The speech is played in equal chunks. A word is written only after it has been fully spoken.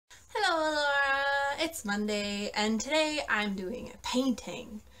It's Monday and today I'm doing a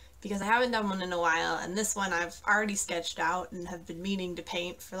painting because I haven't done one in a while, and this one I've already sketched out and have been meaning to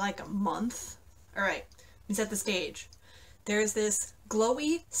paint for like a month. Alright, let me set the stage. There's this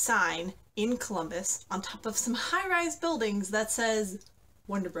glowy sign in Columbus on top of some high-rise buildings that says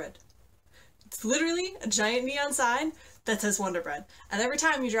Wonderbread. It's literally a giant neon sign that says Wonderbread, and every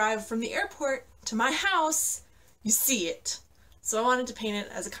time you drive from the airport to my house, you see it. So I wanted to paint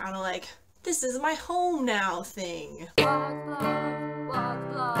it as a kind of like, this is my home now thing. WogsVlogs,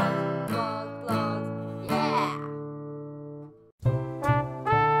 WogsVlogs, yeah!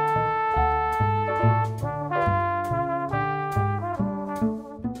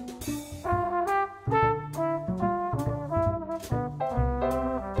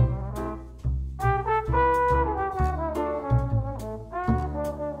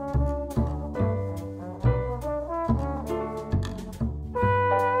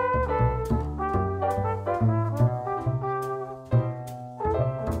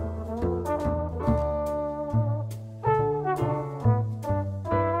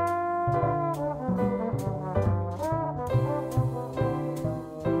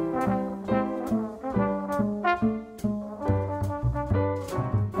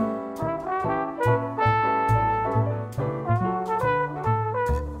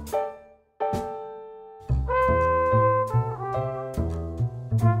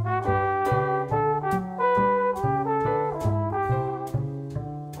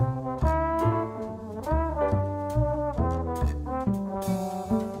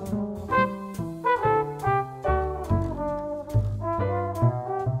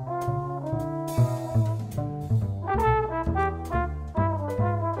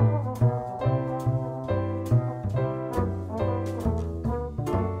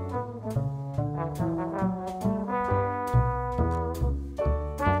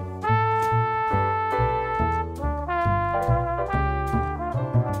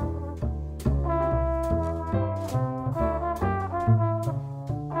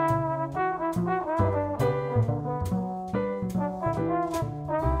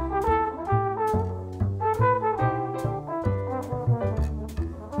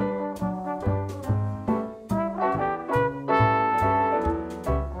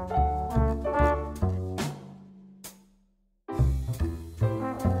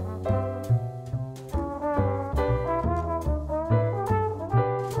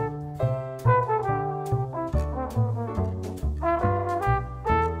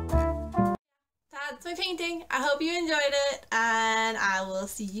 That's my painting. I hope you enjoyed it, and I will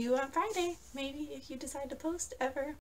see you on Friday, maybe, if you decide to post ever.